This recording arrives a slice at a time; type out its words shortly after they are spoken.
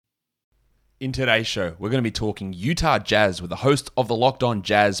In today's show, we're going to be talking Utah Jazz with the host of the Locked On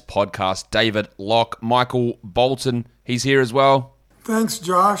Jazz podcast, David Locke. Michael Bolton, he's here as well. Thanks,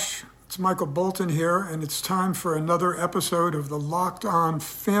 Josh. It's Michael Bolton here, and it's time for another episode of the Locked On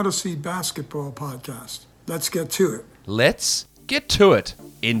Fantasy Basketball podcast. Let's get to it. Let's get to it,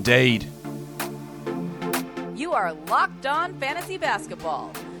 indeed. You are Locked On Fantasy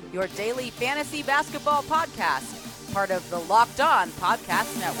Basketball, your daily fantasy basketball podcast, part of the Locked On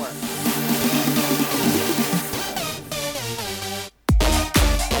Podcast Network.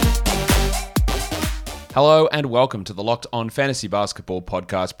 Hello and welcome to the Locked On Fantasy Basketball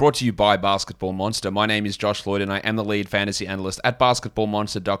podcast, brought to you by Basketball Monster. My name is Josh Lloyd and I am the lead fantasy analyst at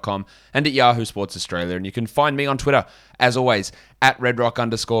basketballmonster.com and at Yahoo Sports Australia. And you can find me on Twitter, as always, at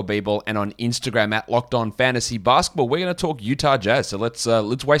redrock_bball and on Instagram at Locked On Fantasy Basketball. We're going to talk Utah Jazz, so let's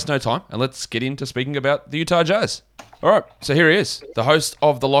waste no time and let's get into speaking about the Utah Jazz. All right, so here he is, the host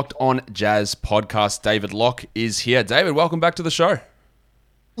of the Locked On Jazz podcast, David Locke, is here. David, welcome back to the show.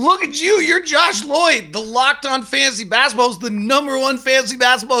 Look at you. You're Josh Lloyd. The Locked On Fantasy Basketball is the number one fantasy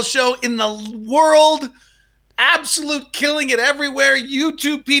basketball show in the world. Absolute killing it everywhere.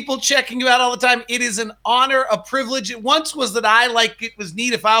 YouTube people checking you out all the time. It is an honor, a privilege. It once was that it was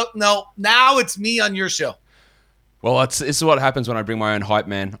neat now it's me on your show. Well, this is what happens when I bring my own hype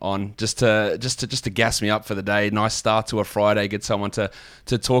man on, just to gas me up for the day. Nice start to a Friday, get someone to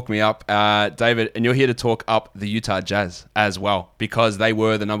talk me up. David, and you're here to talk up the Utah Jazz as well, because they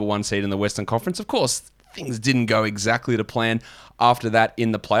were the number one seed in the Western Conference. Of course, things didn't go exactly to plan after that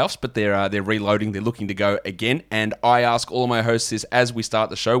in the playoffs, but they're reloading. They're looking to go again. And I ask all of my hosts this as we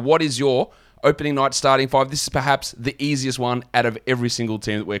start the show: what is your opening night starting five? This is perhaps the easiest one out of every single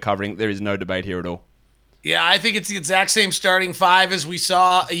team that we're covering. There is no debate here at all. Yeah, I think it's the exact same starting five as we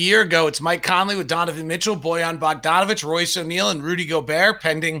saw a year ago. It's Mike Conley with Donovan Mitchell, Bojan Bogdanovic, Royce O'Neal, and Rudy Gobert,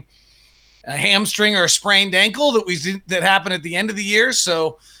 pending a hamstring or a sprained ankle that happened at the end of the year.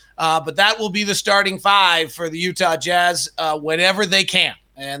 So, but that will be the starting five for the Utah Jazz whenever they can,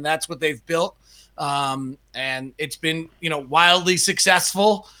 and that's what they've built. And it's been, wildly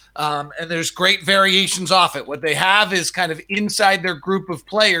successful. And there's great variations off it. What they have is kind of inside their group of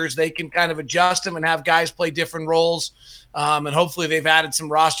players, they can kind of adjust them and have guys play different roles. And hopefully they've added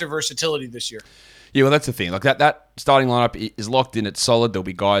some roster versatility this year. Yeah, well, that's the thing. Like that starting lineup is locked in. It's solid. There'll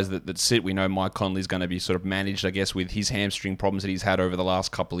be guys that sit. We know Mike Conley's going to be sort of managed, I guess, with his hamstring problems that he's had over the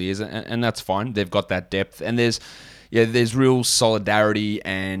last couple of years. And that's fine. They've got that depth. And there's real solidarity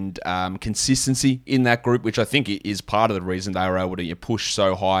and consistency in that group, which I think is part of the reason they were able to push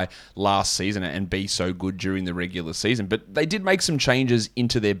so high last season and be so good during the regular season. But they did make some changes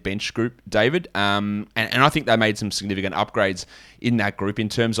into their bench group, David, and I think they made some significant upgrades in that group in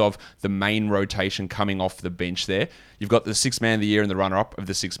terms of the main rotation coming off the bench there. You've got the sixth man of the year and the runner-up of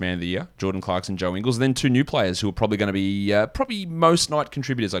the sixth man of the year, Jordan Clarkson, Joe Ingles, and then two new players who are probably going to be probably most night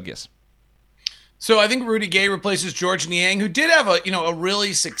contributors, I guess. So I think Rudy Gay replaces Georges Niang, who did have a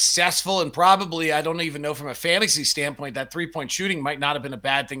really successful and probably, I don't even know from a fantasy standpoint, that three-point shooting might not have been a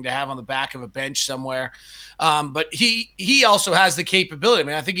bad thing to have on the back of a bench somewhere. But he also has the capability. I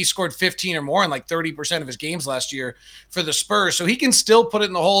mean, I think he scored 15 or more in like 30% of his games last year for the Spurs. So he can still put it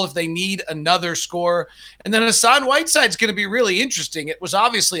in the hole if they need another scorer. And then Hassan Whiteside's going to be really interesting. It was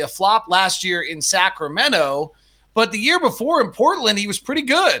obviously a flop last year in Sacramento, but the year before in Portland, he was pretty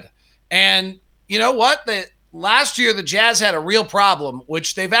good. And you know what? Last year, the Jazz had a real problem,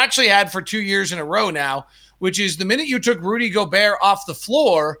 which they've actually had for 2 years in a row now, which is the minute you took Rudy Gobert off the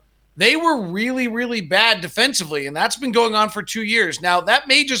floor, they were really, really bad defensively, and that's been going on for 2 years. Now, that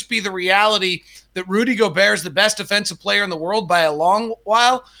may just be the reality that Rudy Gobert is the best defensive player in the world by a long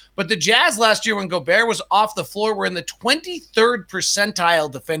while, but the Jazz last year when Gobert was off the floor were in the 23rd percentile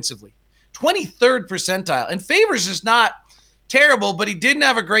defensively. 23rd percentile. And Favors is not terrible, but he didn't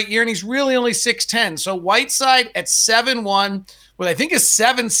have a great year, and he's really only 6'10". So Whiteside at 7'1", with I think a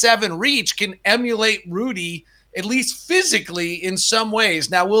 7'7" reach, can emulate Rudy, at least physically, in some ways.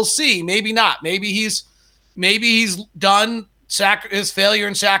 Now we'll see. Maybe not. Maybe he's done. His failure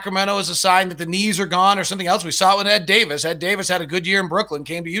in Sacramento is a sign that the knees are gone or something else. We saw it with Ed Davis. Ed Davis had a good year in Brooklyn,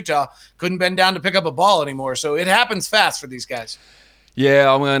 came to Utah, couldn't bend down to pick up a ball anymore. So it happens fast for these guys.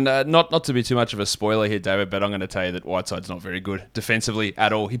 Yeah, I'm going to, not to be too much of a spoiler here, David, but I'm going to tell you that Whiteside's not very good defensively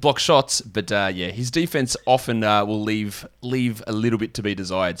at all. He blocks shots, but his defense often will leave a little bit to be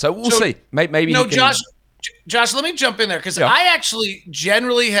desired. So we'll see. Maybe no, Josh, let me jump in there because I actually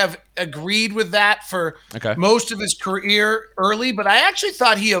generally have agreed with that for most of his career early, but I actually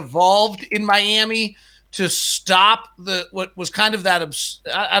thought he evolved in Miami to stop what was kind of that,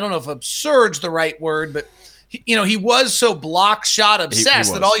 I don't know if absurd's the right word, but he was so block shot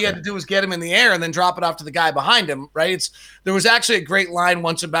obsessed that all you had yeah. to do was get him in the air and then drop it off to the guy behind him, right? There was actually a great line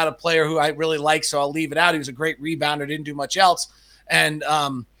once about a player who I really like, so I'll leave it out. He was a great rebounder, didn't do much else. And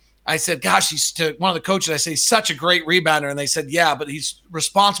I said, gosh, he's to one of the coaches, I say, he's such a great rebounder. And they said, yeah, but he's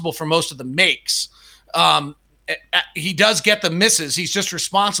responsible for most of the makes. He does get the misses. He's just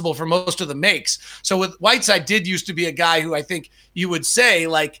responsible for most of the makes. So with Whiteside did used to be a guy who I think you would say,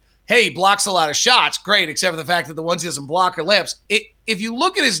 like, hey, he blocks a lot of shots. Great, except for the fact that the ones he doesn't block are layups. If you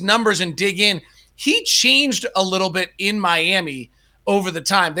look at his numbers and dig in, he changed a little bit in Miami over the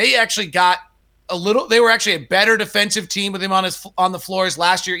time. They actually got they were actually a better defensive team with him on the floors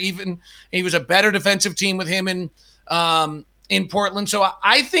last year. Even he was a better defensive team with him in Portland. So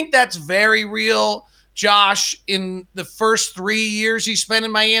I think that's very real, Josh. In the first 3 years he spent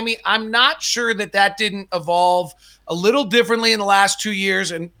in Miami, I'm not sure that didn't evolve a little differently in the last 2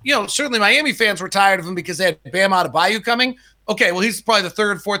 years. And, certainly Miami fans were tired of him because they had Bam Adebayo coming. Okay, well, he's probably the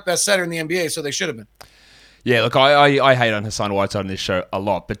third, fourth best center in the NBA, so they should have been. Yeah, look, I hate on Hassan Whiteside on this show a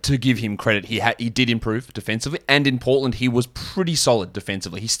lot, but to give him credit, he did improve defensively, and in Portland, he was pretty solid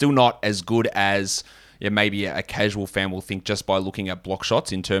defensively. He's still not as good as maybe a casual fan will think just by looking at block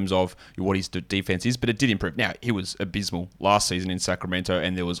shots in terms of what his defense is, but it did improve. Now, he was abysmal last season in Sacramento,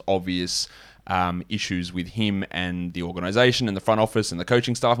 and there was obvious issues with him and the organization and the front office and the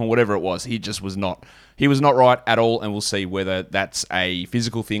coaching staff and whatever it was. He just was not right at all, and we'll see whether that's a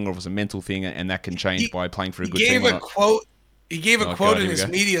physical thing or if it's a mental thing, and that can change by playing for a good team. He gave a quote in his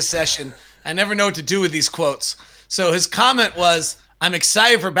media session. I never know what to do with these quotes. So his comment was, "I'm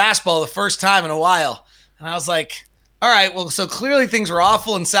excited for basketball the first time in a while." And I was like, all right, well, so clearly things were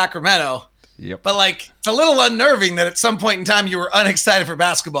awful in Sacramento. Yep. But it's a little unnerving that at some point in time you were unexcited for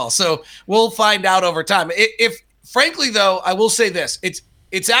basketball. So we'll find out over time. If frankly, though, I will say this: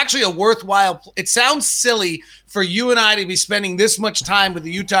 it's actually a worthwhile. It sounds silly for you and I to be spending this much time with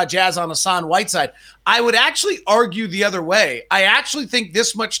the Utah Jazz on Hassan Whiteside. I would actually argue the other way. I actually think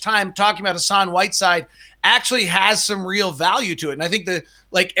this much time talking about Hassan Whiteside actually has some real value to it. And I think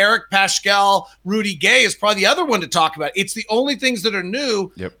Eric Paschall, Rudy Gay is probably the other one to talk about. It's the only things that are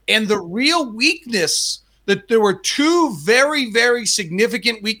new. Yep. And the real weakness, that there were two very, very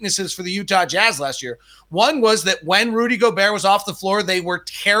significant weaknesses for the Utah Jazz last year. One was that when Rudy Gobert was off the floor, they were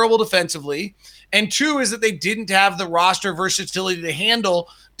terrible defensively. And two is that they didn't have the roster versatility to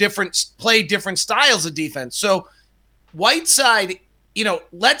play different styles of defense. So Whiteside,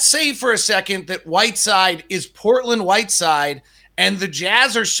 let's say for a second that Whiteside is Portland Whiteside, and the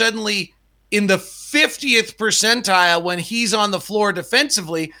Jazz are suddenly in the 50th percentile when he's on the floor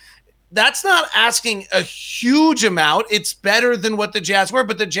defensively. That's not asking a huge amount. It's better than what the Jazz were,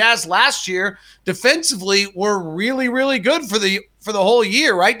 but the Jazz last year defensively were really, really good for the whole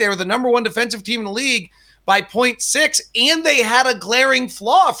year, right? They were the number one defensive team in the league by 0.6, and they had a glaring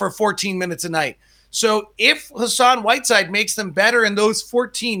flaw for 14 minutes a night. So if Hassan Whiteside makes them better in those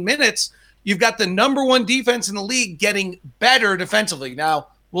 14 minutes, you've got the number one defense in the league getting better defensively. Now,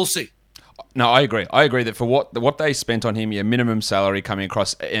 we'll see. No, I agree. I agree that for what they spent on him, minimum salary coming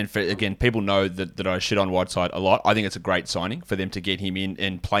across, and again, people know that I shit on Whiteside a lot. I think it's a great signing for them to get him in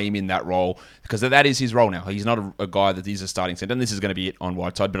and play him in that role, because that is his role now. He's not a guy that is a starting center, and this is going to be it on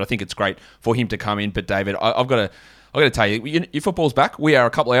Whiteside, but I think it's great for him to come in. But David, I've got to tell you, your football's back. We are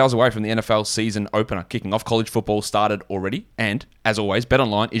a couple of hours away from the NFL season opener kicking off. College football started already. And, as always,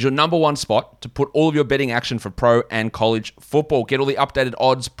 BetOnline is your number one spot to put all of your betting action for pro and college football. Get all the updated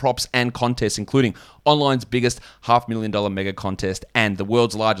odds, props, and contests, including online's biggest $500,000 mega contest and the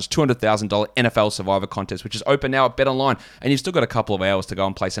world's largest $200,000 NFL Survivor contest, which is open now at BetOnline. And you've still got a couple of hours to go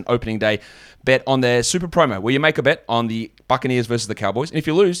and place an opening day bet on their super promo, where you make a bet on the Buccaneers versus the Cowboys. And if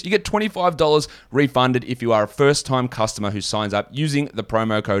you lose, you get $25 refunded if you are a first-time customer who signs up using the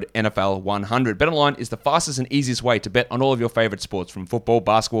promo code NFL100. BetOnline is the fastest and easiest way to bet on all of your favorite sports, from football,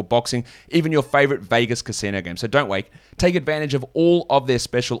 basketball, boxing, even your favorite Vegas casino game. So don't wait. Take advantage of all of their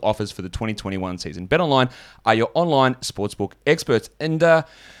special offers for the 2021 season. BetOnline are your online sportsbook experts. And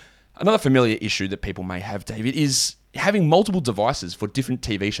another familiar issue that people may have, David, is having multiple devices for different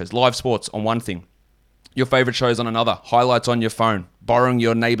TV shows. Live sports on one thing, your favorite shows on another, highlights on your phone, borrowing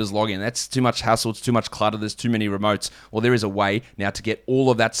your neighbor's login. That's too much hassle. It's too much clutter. There's too many remotes. Well, there is a way now to get all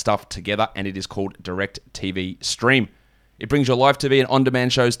of that stuff together, and it is called DirecTV Stream. It brings your live TV and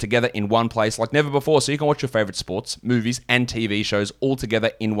on-demand shows together in one place like never before, so you can watch your favorite sports, movies, and TV shows all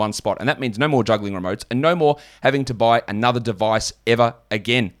together in one spot. And that means no more juggling remotes and no more having to buy another device ever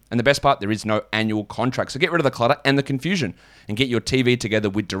again. And the best part, there is no annual contract. So get rid of the clutter and the confusion and get your TV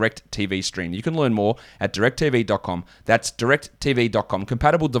together with DirecTV Stream. You can learn more at directtv.com. That's directtv.com.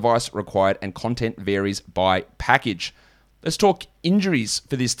 Compatible device required and content varies by package. Let's talk injuries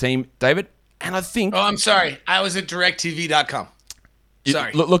for this team, David. And I think... Oh, I'm sorry. I was at directtv.com.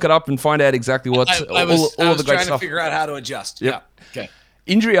 Sorry. Look it up and find out exactly what's I was all the great trying stuff. to figure out how to adjust. Yep. Yeah. Okay.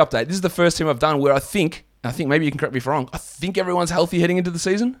 Injury update. This is the first team I've done where I think maybe you can correct me if I'm wrong, I think everyone's healthy heading into the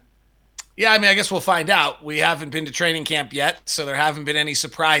season. Yeah, I mean, I guess we'll find out. We haven't been to training camp yet, so there haven't been any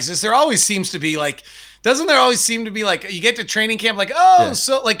surprises. There always seems to be like, doesn't there always seem to be like, you get to training camp like,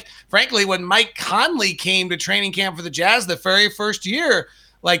 so like, frankly, when Mike Conley came to training camp for the Jazz the very first year,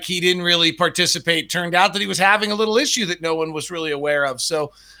 like he didn't really participate. Turned out that he was having a little issue that no one was really aware of.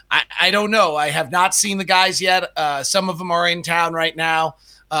 So I don't know. I have not seen the guys yet. Some of them are in town right now.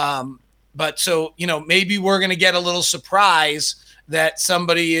 But so, maybe we're going to get a little surprise that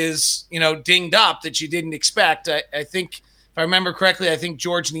somebody is, dinged up that you didn't expect. I think, if I remember correctly, I think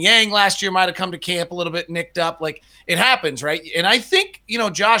George Niang last year might have come to camp a little bit nicked up. Like, it happens, right? And I think,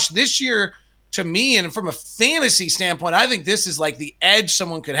 Josh, this year, to me, and from a fantasy standpoint, I think this is like the edge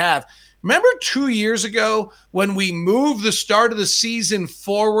someone could have. Remember 2 years ago when we moved the start of the season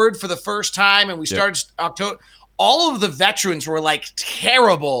forward for the first time and we started October? All of the veterans were like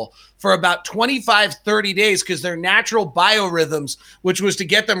terrible for about 25, 30 days because their natural biorhythms, which was to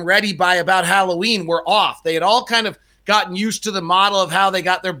get them ready by about Halloween, were off. They had all kind of gotten used to the model of how they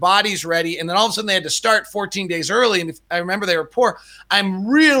got their bodies ready. And then all of a sudden they had to start 14 days early. And if I remember they were poor. I'm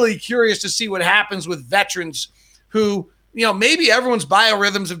really curious to see what happens with veterans who, maybe everyone's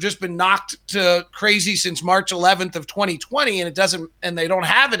biorhythms have just been knocked to crazy since March 11th of 2020 and they don't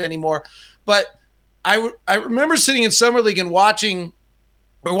have it anymore. But I remember sitting in Summer League and watching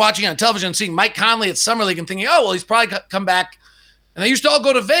on television and seeing Mike Conley at Summer League and thinking, oh, well, he's probably come back. And they used to all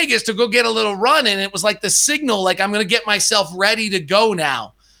go to Vegas to go get a little run. And it was like the signal, like, I'm going to get myself ready to go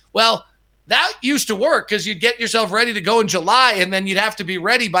now. Well, that used to work because you'd get yourself ready to go in July and then you'd have to be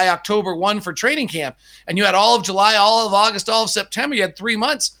ready by October 1 for training camp. And you had all of July, all of August, all of September. You had 3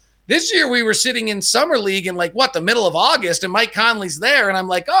 months. This year we were sitting in Summer League in the middle of August and Mike Conley's there. And I'm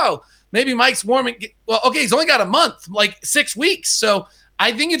like, oh, maybe Mike's warming. Well, okay, he's only got a month, like 6 weeks. So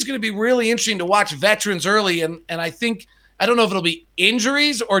I think it's going to be really interesting to watch veterans early. And I don't know if it'll be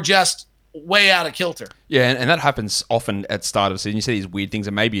injuries or just way out of kilter. Yeah, and that happens often at start of the season. You see these weird things,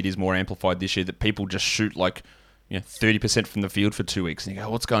 and maybe it is more amplified this year that people just shoot 30% from the field for 2 weeks. And you go,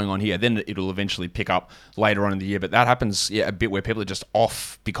 what's going on here? Then it'll eventually pick up later on in the year. But that happens a bit where people are just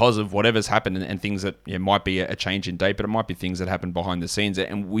off because of whatever's happened and things that might be a change in date, but it might be things that happen behind the scenes.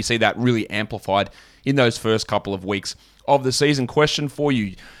 And we see that really amplified in those first couple of weeks of the season. Question for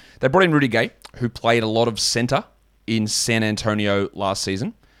you. They brought in Rudy Gay, who played a lot of center in San Antonio last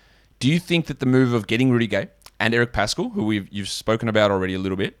season. Do you think that the move of getting Rudy Gay and Eric Paschall, who you've spoken about already a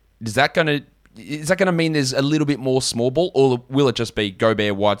little bit, is that going to mean there's a little bit more small ball, or will it just be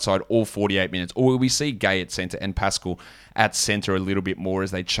Gobert, Whiteside all 48 minutes? Or will we see Gay at center and Paschall at center a little bit more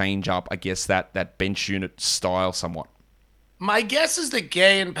as they change up, I guess, that bench unit style somewhat? My guess is that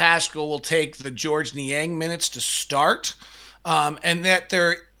Gay and Paschall will take the George Niang minutes to start, and that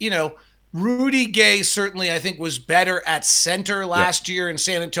they're, Rudy Gay certainly, I think, was better at center last year in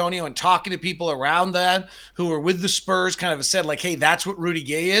San Antonio, and talking to people around that who were with the Spurs kind of said, like, hey, that's what Rudy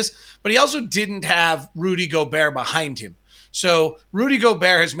Gay is. But he also didn't have Rudy Gobert behind him. So Rudy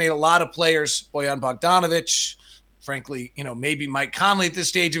Gobert has made a lot of players, Bojan Bogdanovic, frankly, maybe Mike Conley at this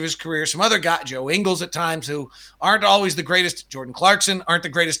stage of his career, some other guy, Joe Ingles at times, who aren't always the greatest, Jordan Clarkson, aren't the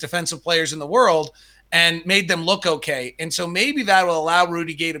greatest defensive players in the world, and made them look okay. And so maybe that will allow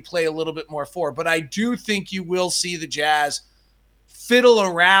Rudy Gay to play a little bit more forward. But I do think you will see the Jazz fiddle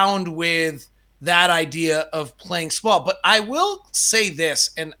around with that idea of playing small. But I will say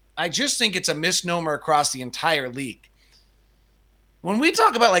this, and I just think it's a misnomer across the entire league. When we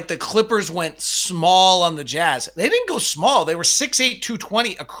talk about the Clippers went small on the Jazz, they didn't go small. They were 6'8",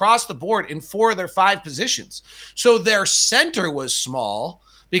 220 across the board in 4 of their 5 positions. So their center was small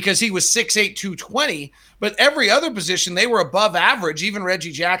because he was 6'8", 220, but every other position, they were above average. Even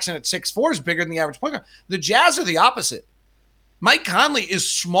Reggie Jackson at 6'4" is bigger than the average point guard. The Jazz are the opposite. Mike Conley is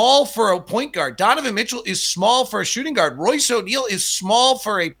small for a point guard. Donovan Mitchell is small for a shooting guard. Royce O'Neal is small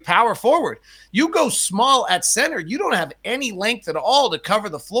for a power forward. You go small at center, you don't have any length at all to cover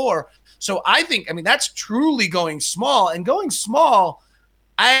the floor. So I think, that's truly going small. And going small,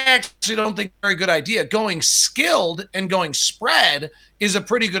 I actually don't think very good idea. Going skilled and going spread is a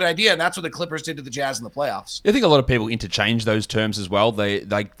pretty good idea, and that's what the Clippers did to the Jazz in the playoffs. I think a lot of people interchange those terms as well.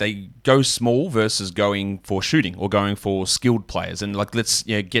 They go small versus going for shooting or going for skilled players, and like let's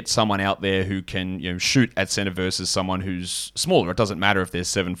get someone out there who can shoot at center versus someone who's smaller. It doesn't matter if they're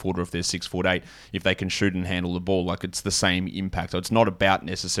 7 foot or if they're 6'8". If they can shoot and handle the ball, like it's the same impact. So it's not about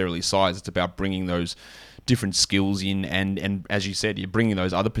necessarily size. It's about bringing those different skills in, and as you said, you're bringing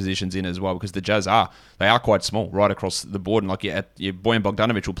those other positions in as well, because the Jazz are quite small right across the board, and like Bojan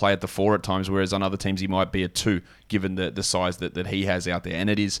Bogdanovic will play at the 4 at times, whereas on other teams he might be a 2, given the size that he has out there. And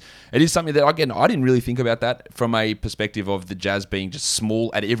it is something that, again, I didn't really think about that from a perspective of the Jazz being just small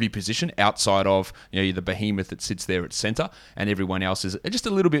at every position outside of the behemoth that sits there at center, and everyone else is just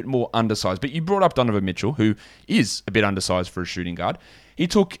a little bit more undersized. But you brought up Donovan Mitchell, who is a bit undersized for a shooting guard. He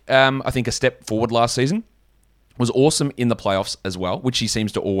took, I think, a step forward last season. Was awesome in the playoffs as well, which he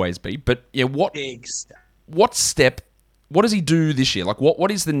seems to always be. But what does he do this year? Like,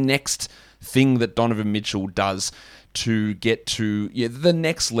 what is the next thing that Donovan Mitchell does to get to the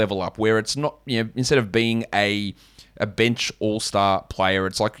next level up, where it's not, instead of being a bench all-star player,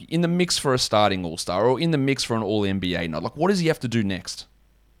 it's like in the mix for a starting all-star or in the mix for an all-NBA night? Like, what does he have to do next?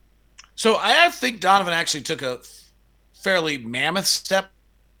 So I think Donovan actually took a fairly mammoth step.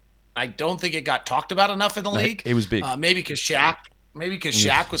 I don't think it got talked about enough in the league. It was big. Maybe because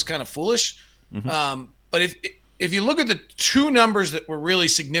Shaq was kind of foolish. Mm-hmm. But if you look at the two numbers that were really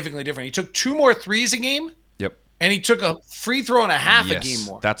significantly different, he took 2 more threes a game. Yep. And he took a free throw and a half a game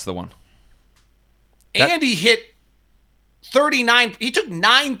more. That's the one. And he hit 39. He took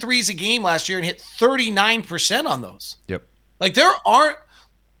 9 threes a game last year and hit 39% on those. Yep. Like there aren't.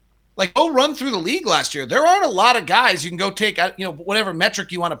 Like, go run through the league last year. There aren't a lot of guys you can go take, whatever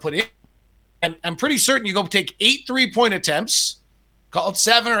metric you want to put in. And I'm pretty certain you go take 8 3-point attempts, call it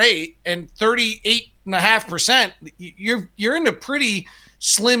 7 or 8, and 38.5%. You're into pretty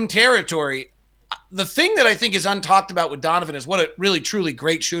slim territory. The thing that I think is untalked about with Donovan is what a really, truly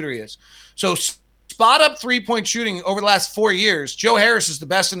great shooter he is. So spot up 3-point shooting over the last 4 years, Joe Harris is the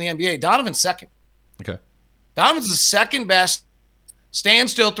best in the NBA. Donovan's second. Okay. Donovan's the second best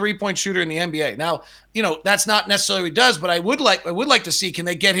standstill 3-point shooter in the NBA. Now, that's not necessarily what he does, but I would like to see, can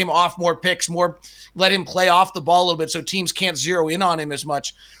they get him off more picks, let him play off the ball a little bit so teams can't zero in on him as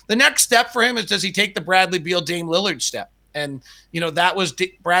much. The next step for him is, does he take the Bradley Beal, Dame Lillard step? And, that was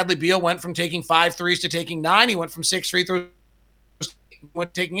Bradley Beal went from taking 5 threes to taking 9. He went from 6 free throws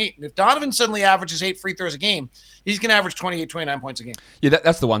went taking 8. And if Donovan suddenly averages 8 free throws a game, he's going to average 28, 29 points a game. Yeah,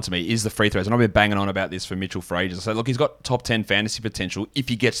 that's the one to me, is the free throws. And I've been banging on about this for Mitchell for ages. I said, look, he's got top 10 fantasy potential if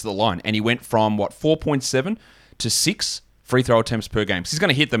he gets to the line. And he went from, 4.7 to 6 free throw attempts per game. So he's going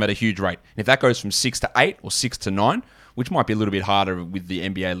to hit them at a huge rate. And if that goes from 6 to 8 or 6 to 9, which might be a little bit harder with the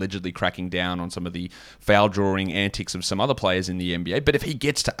NBA allegedly cracking down on some of the foul drawing antics of some other players in the NBA. But if he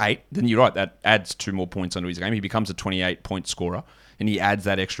gets to 8, then you're right, that adds 2 more points onto his game. He becomes a 28-point scorer, and he adds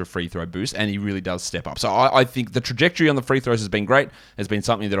that extra free throw boost, and he really does step up. So I think the trajectory on the free throws has been great. Has been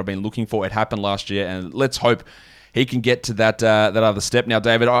something that I've been looking for. It happened last year, and let's hope he can get to that other step. Now,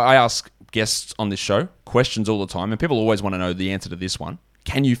 David, I ask guests on this show questions all the time, and people always want to know the answer to this one.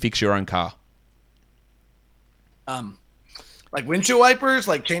 Can you fix your own car? Like windshield wipers,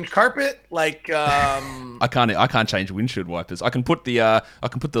 like change carpet, like I can't change windshield wipers. I can put the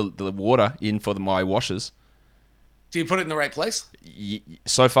water in for my washers. Do you put it in the right place?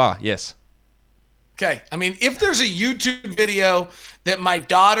 So far, yes. Okay. I mean, if there's a YouTube video that my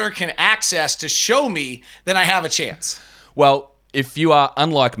daughter can access to show me, then I have a chance. Well, if you are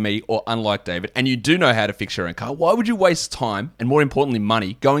unlike me or unlike David and you do know how to fix your own car, why would you waste time and, more importantly,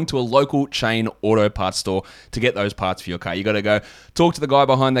 money going to a local chain auto parts store to get those parts for your car? You got to go talk to the guy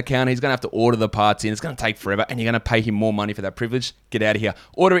behind the counter. He's going to have to order the parts in. It's going to take forever, and you're going to pay him more money for that privilege. Get out of here.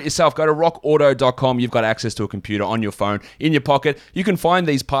 Order it yourself. Go to rockauto.com. You've got access to a computer on your phone, in your pocket. You can find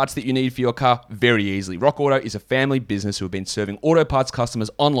these parts that you need for your car very easily. Rock Auto is a family business who have been serving auto parts customers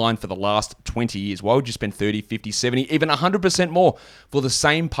online for the last 20 years. Why would you spend 30, 50, 70, even 100% more for the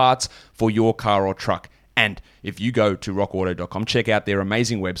same parts for your car or truck? And if you go to rockauto.com, check out their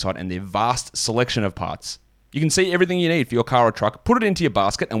amazing website and their vast selection of parts. You can see everything you need for your car or truck, put it into your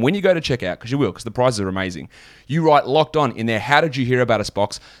basket, and when you go to checkout, because you will, because the prices are amazing, you write Locked On in their How Did You Hear About Us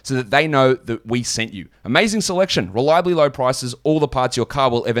box so that they know that we sent you. Amazing selection, reliably low prices, all the parts your car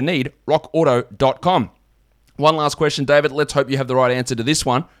will ever need, rockauto.com. One last question, David. Let's hope you have the right answer to this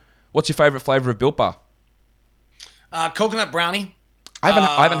one. What's your favorite flavor of Built Bar? Coconut brownie. I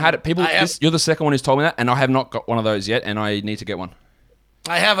haven't had it. You're the second one who's told me that, and I have not got one of those yet, and I need to get one.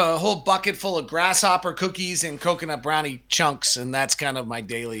 I have a whole bucket full of grasshopper cookies and coconut brownie chunks, and that's kind of my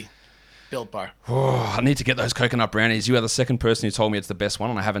daily Built Bar. Oh, I need to get those coconut brownies. You are the second person who told me it's the best one,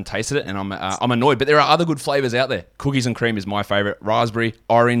 and I haven't tasted it, and I'm annoyed. But there are other good flavors out there. Cookies and cream is my favorite. Raspberry,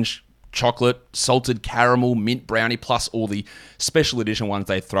 orange, chocolate, salted caramel, mint brownie, plus all the special edition ones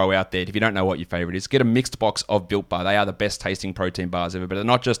they throw out there. If you don't know what your favorite is, get a mixed box of Built Bar. They are the best tasting protein bars ever, but they're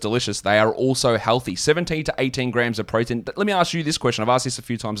not just delicious, they are also healthy. 17 to 18 grams of protein. Let me ask you this question. I've asked this a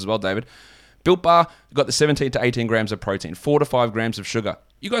few times as well, David. Built Bar, you've got the 17 to 18 grams of protein, 4 to 5 grams of sugar.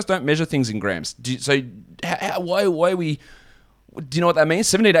 You guys don't measure things in grams. Why we... Do you know what that means?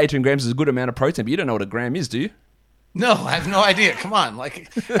 17 to 18 grams is a good amount of protein, but you don't know what a gram is, do you? No, I have no idea. Come on.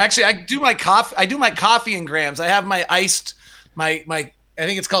 Actually, I do my coffee in grams. I have my iced, I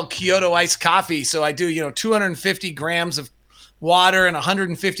think it's called Kyoto iced coffee. So I do, 250 grams of water and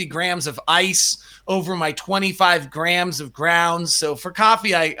 150 grams of ice over my 25 grams of grounds. So for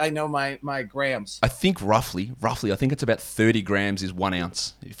coffee, I know my grams. I think roughly, I think it's about 30 grams is 1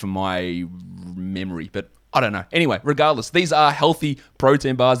 ounce from my memory, but I don't know. Anyway, regardless, these are healthy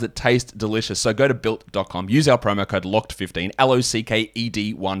protein bars that taste delicious. So go to built.com, use our promo code LOCKED15,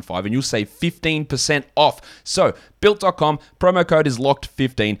 LOCKED15, and you'll save 15% off. So built.com, promo code is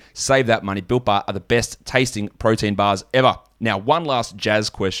LOCKED15. Save that money. Built Bar are the best tasting protein bars ever. Now, one last Jazz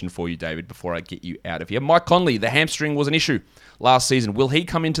question for you, David, before I get you out of here. Mike Conley, the hamstring was an issue last season. Will he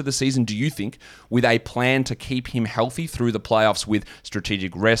come into the season, do you think, with a plan to keep him healthy through the playoffs with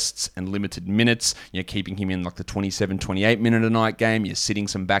strategic rests and limited minutes? Keeping him in like the 27, 28 minute a night game. You're sitting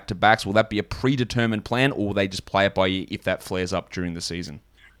some back-to-backs. Will that be a predetermined plan, or will they just play it by ear if that flares up during the season?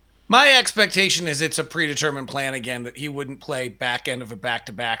 My expectation is it's a predetermined plan again, that he wouldn't play back end of a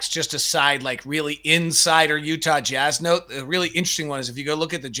back-to-backs. Just a side, really insider Utah Jazz note. The really interesting one is if you go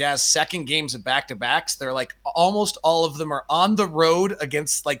look at the Jazz second games of back-to-backs, they're almost all of them are on the road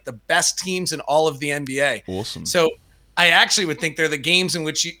against the best teams in all of the NBA. Awesome. So I actually would think they're the games in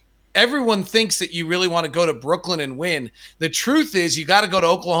which everyone thinks that you really want to go to Brooklyn and win. The truth is you got to go to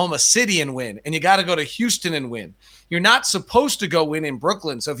Oklahoma City and win, and you got to go to Houston and win. You're not supposed to go win in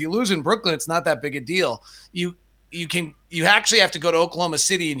Brooklyn. So if you lose in Brooklyn, it's not that big a deal. You actually have to go to Oklahoma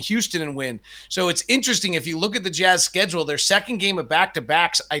City and Houston and win. So it's interesting. If you look at the Jazz schedule, their second game of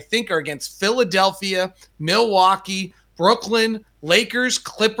back-to-backs, I think, are against Philadelphia, Milwaukee, Brooklyn, Lakers,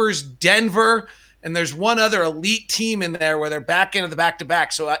 Clippers, Denver, and there's one other elite team in there where they're back into the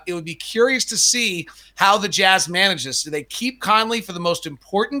back-to-back. So it would be curious to see how the Jazz manage this. Do they keep Conley for the most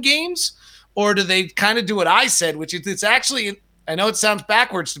important games, or do they kind of do what I said, which is it's actually, I know it sounds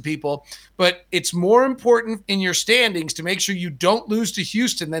backwards to people, but it's more important in your standings to make sure you don't lose to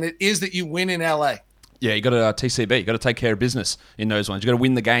Houston than it is that you win in LA. Yeah, you got to TCB. You got to take care of business in those ones. You got to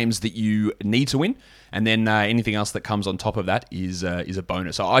win the games that you need to win, and then anything else that comes on top of that is a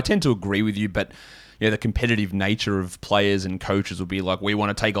bonus. So I tend to agree with you, but the competitive nature of players and coaches will be we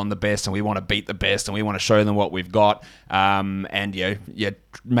want to take on the best, and we want to beat the best, and we want to show them what we've got, and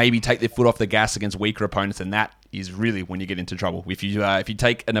maybe take their foot off the gas against weaker opponents, and that is really when you get into trouble. If you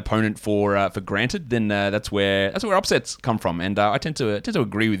take an opponent for granted, then that's where upsets come from, and I tend to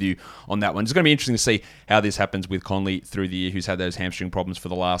agree with you on that one. It's going to be interesting to see how this happens with Conley through the year, who's had those hamstring problems for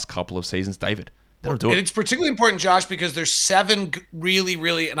the last couple of seasons. David, that'll do it. And it's particularly important, Josh, because there's 7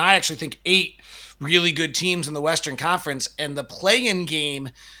 really, and I actually think 8 really good teams in the Western Conference, and the play-in game,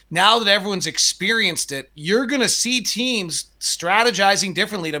 now that everyone's experienced it, you're going to see teams strategizing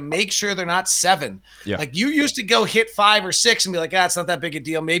differently to make sure they're not 7. Yeah. You used to go hit 5 or 6 and be like, it's not that big a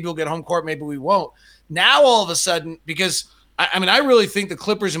deal. Maybe we'll get home court. Maybe we won't. Now, all of a sudden, because I really think the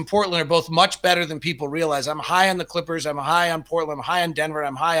Clippers and Portland are both much better than people realize. I'm high on the Clippers. I'm high on Portland. I'm high on Denver.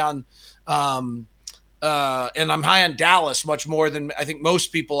 I'm high on, and I'm high on Dallas much more than I think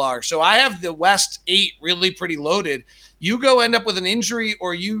most people are. So I have the West 8 really pretty loaded. You go end up with an injury,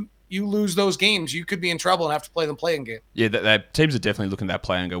 or you lose those games, you could be in trouble and have to play them play-in game. Yeah, the teams are definitely looking at that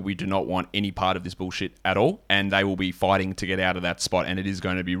play and go, we do not want any part of this bullshit at all, and they will be fighting to get out of that spot, and it is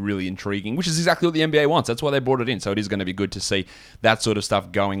going to be really intriguing, which is exactly what the NBA wants. That's why they brought it in, so it is going to be good to see that sort of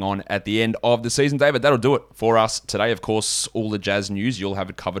stuff going on at the end of the season. David, that'll do it for us today. Of course, all the Jazz news, you'll have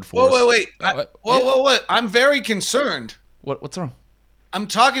it covered for us. Wait. I'm very concerned. What's wrong? I'm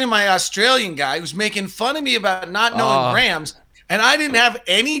talking to my Australian guy who's making fun of me about not knowing grams. And I didn't have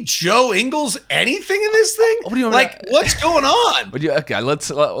any Joe Ingles anything in this thing. What do you want what's going on? Okay, let's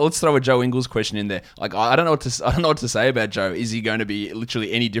throw a Joe Ingles question in there. I don't know what to say about Joe. Is he going to be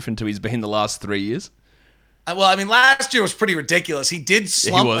literally any different to he's been the last 3 years? Well, last year was pretty ridiculous. He did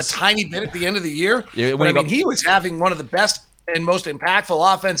slump a tiny bit at the end of the year. Yeah, but he was having one of the best and most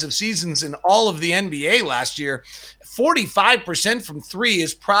impactful offensive seasons in all of the NBA last year. 45% from three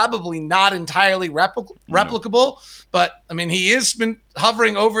is probably not entirely replicable, but I mean, he has been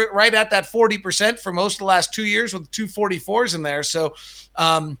hovering over it right at that 40% for most of the last 2 years with 244s in there. So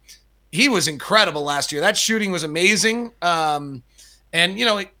he was incredible last year. That shooting was amazing. And, you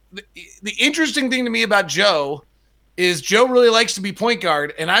know, the interesting thing to me about Joe is Joe really likes to be point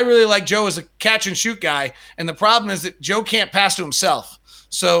guard, and I really like Joe as a catch and shoot guy. And the problem is that Joe can't pass to himself.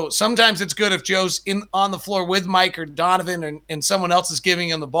 So sometimes it's good if Joe's on the floor with Mike or Donovan and someone else is giving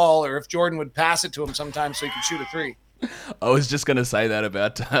him the ball, or if Jordan would pass it to him sometimes so he can shoot a three. I was just going to say that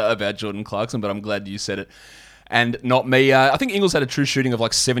about Jordan Clarkson, but I'm glad you said it. And not me. I think Ingles had a true shooting of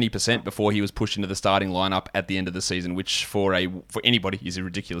like 70% before he was pushed into the starting lineup at the end of the season, which for anybody is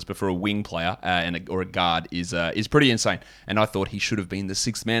ridiculous, but for a wing player or a guard is pretty insane. And I thought he should have been the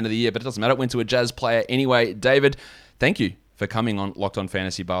sixth man of the year, but it doesn't matter. It went to a Jazz player anyway. David, thank you for coming on Locked On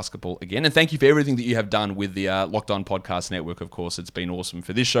Fantasy Basketball again. And thank you for everything that you have done with the Locked On Podcast Network, of course. It's been awesome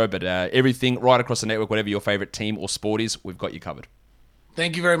for this show, but everything right across the network, whatever your favorite team or sport is, we've got you covered.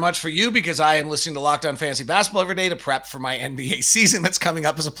 Thank you very much for you, because I am listening to Locked On Fantasy Basketball every day to prep for my NBA season that's coming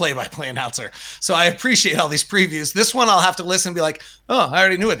up as a play-by-play announcer. So I appreciate all these previews. This one I'll have to listen and be like, oh, I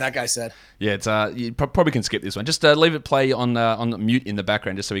already knew what that guy said. Yeah, it's you probably can skip this one. Just leave it play on mute in the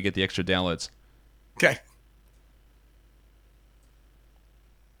background just so we get the extra downloads. Okay.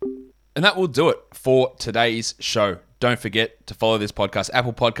 And that will do it for today's show. Don't forget to follow this podcast,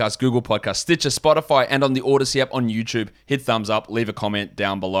 Apple Podcasts, Google Podcasts, Stitcher, Spotify, and on the Odyssey app on YouTube. Hit thumbs up, leave a comment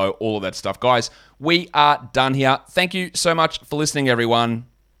down below, all of that stuff. Guys, we are done here. Thank you so much for listening, everyone.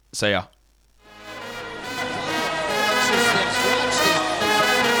 See ya.